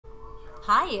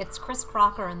Hi, it's Chris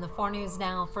Crocker in the 4 News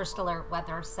Now First Alert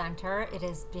Weather Center. It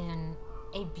has been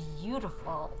a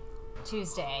beautiful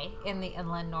Tuesday in the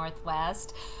inland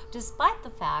Northwest, despite the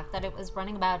fact that it was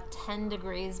running about 10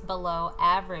 degrees below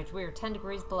average. We were 10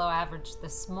 degrees below average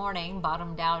this morning,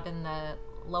 bottomed out in the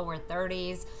lower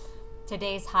 30s.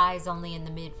 Today's high is only in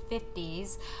the mid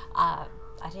 50s. I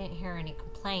didn't hear any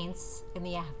complaints in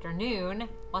the afternoon.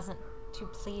 Wasn't too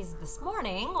pleased this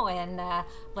morning when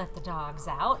let the dogs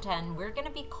out, and we're going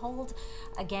to be cold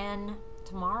again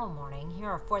tomorrow morning. Here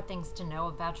are 4 things to know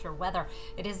about your weather.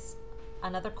 It is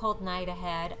another cold night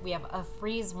ahead. We have a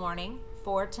freeze warning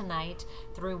for tonight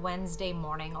through Wednesday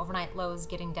morning. Overnight lows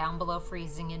getting down below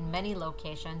freezing in many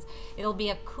locations. It'll be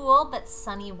a cool but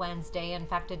sunny Wednesday. In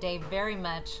fact, a day very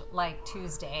much like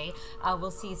Tuesday. We'll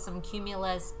see some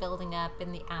cumulus building up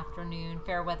in the afternoon,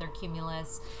 fair weather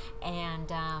cumulus,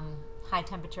 and high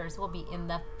temperatures will be in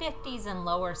the 50s and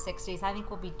lower 60s. I think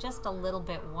we'll be just a little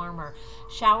bit warmer.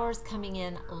 Showers coming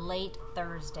in late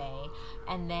Thursday,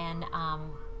 and then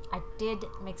I did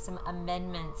make some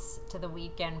amendments to the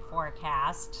weekend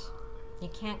forecast. You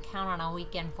can't count on a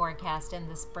weekend forecast in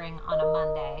the spring on a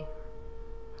Monday.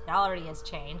 It already has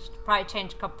changed. Probably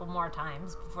change a couple more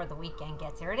times before the weekend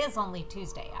gets here. It is only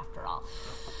Tuesday after all.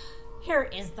 Here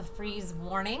is the freeze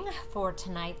warning for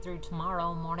tonight through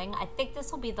tomorrow morning. I think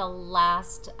this will be the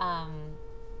last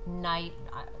night.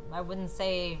 I wouldn't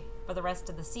say for the rest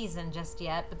of the season just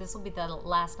yet, but this will be the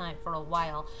last night for a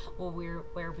while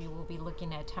where we will be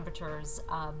looking at temperatures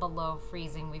below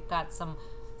freezing. We've got some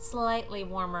slightly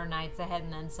warmer nights ahead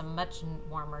and then some much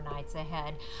warmer nights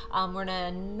ahead. We're in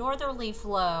a northerly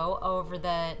flow over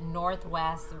the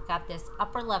northwest. We've got this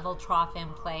upper level trough in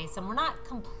place, and we're not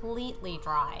completely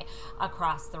dry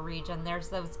across the region. There's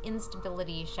those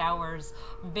instability showers,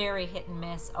 very hit and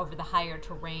miss over the higher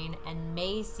terrain, and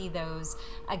may see those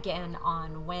again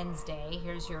on Wednesday.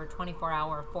 Here's your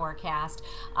 24-hour forecast.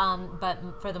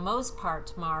 But for the most part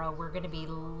tomorrow, we're going to be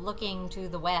looking to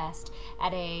the west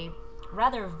at a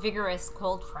rather vigorous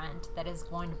cold front that is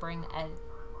going to bring a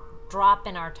drop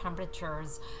in our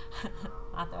temperatures.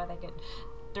 I thought I could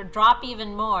to drop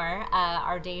even more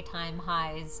our daytime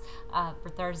highs for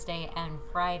Thursday and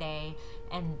Friday,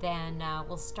 and then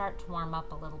we'll start to warm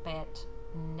up a little bit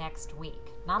next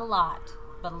week. Not a lot,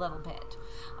 but a little bit.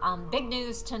 Big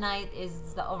news tonight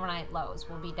is the overnight lows.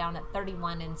 We'll be down at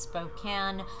 31 in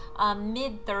Spokane,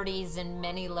 mid 30s in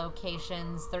many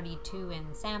locations, 32 in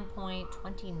Sandpoint,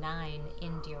 29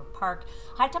 in Deer Park.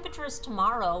 High temperatures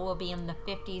tomorrow will be in the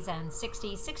 50s and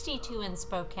 60s, 62 in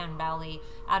Spokane Valley,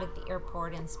 out at the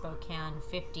airport in Spokane,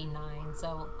 59.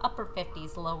 So upper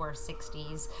 50s, lower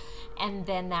 60s. And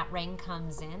then that rain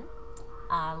comes in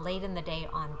late in the day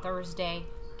on Thursday.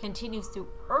 Continues through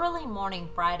early morning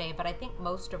Friday, but I think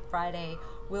most of Friday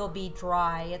will be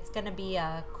dry. It's going to be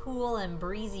a cool and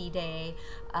breezy day,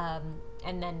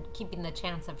 and then keeping the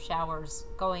chance of showers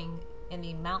going in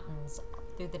the mountains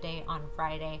through the day on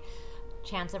Friday.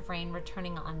 Chance of rain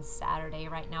returning on Saturday.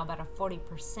 Right now about a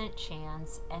 40%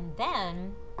 chance, and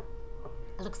then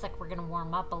it looks like we're going to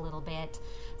warm up a little bit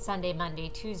Sunday, Monday,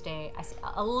 Tuesday. I see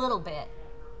a little bit.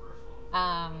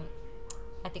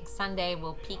 I think Sunday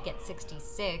will peak at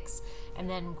 66 and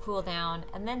then cool down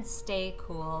and then stay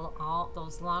cool. All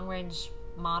those long range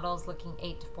models looking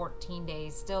 8 to 14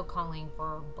 days, still calling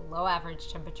for below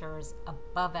average temperatures,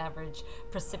 above average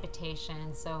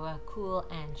precipitation. So cool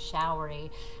and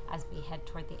showery as we head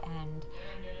toward the end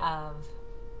of,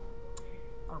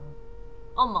 or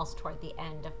almost toward the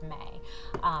end of May.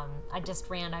 I just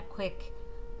ran a quick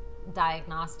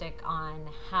diagnostic on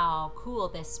how cool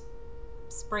this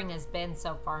spring has been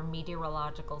so far,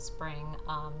 meteorological spring,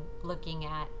 looking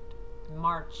at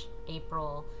March,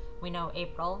 April. We know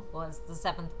April was the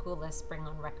 7th coolest spring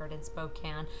on record in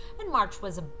Spokane, and March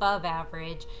was above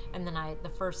average, and then the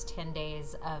first 10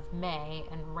 days of May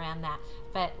and ran that.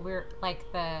 But we're like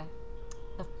the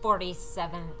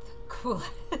 47th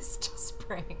coolest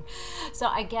spring. So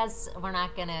I guess we're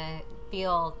not gonna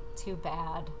feel too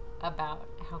bad about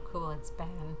how cool it's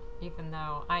been, even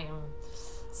though I am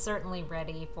certainly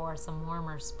ready for some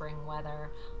warmer spring weather.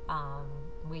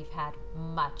 We've had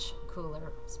much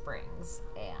cooler springs,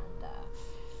 and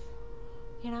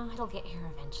it'll get here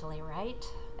eventually, right?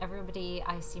 Everybody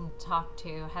I seem to talk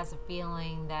to has a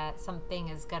feeling that something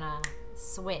is gonna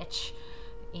switch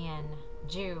in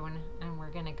June, and we're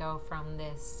gonna go from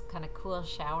this kind of cool,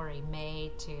 showery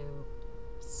May to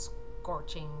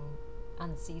scorching,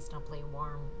 unseasonably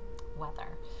warm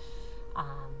weather.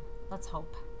 Let's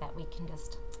hope that we can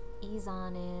just ease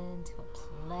on into a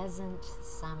pleasant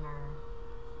summer.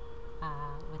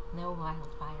 with no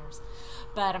wildfires.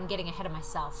 But I'm getting ahead of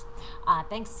myself.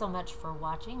 Thanks so much for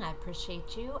watching. I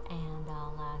appreciate you, and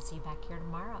I'll see you back here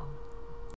tomorrow.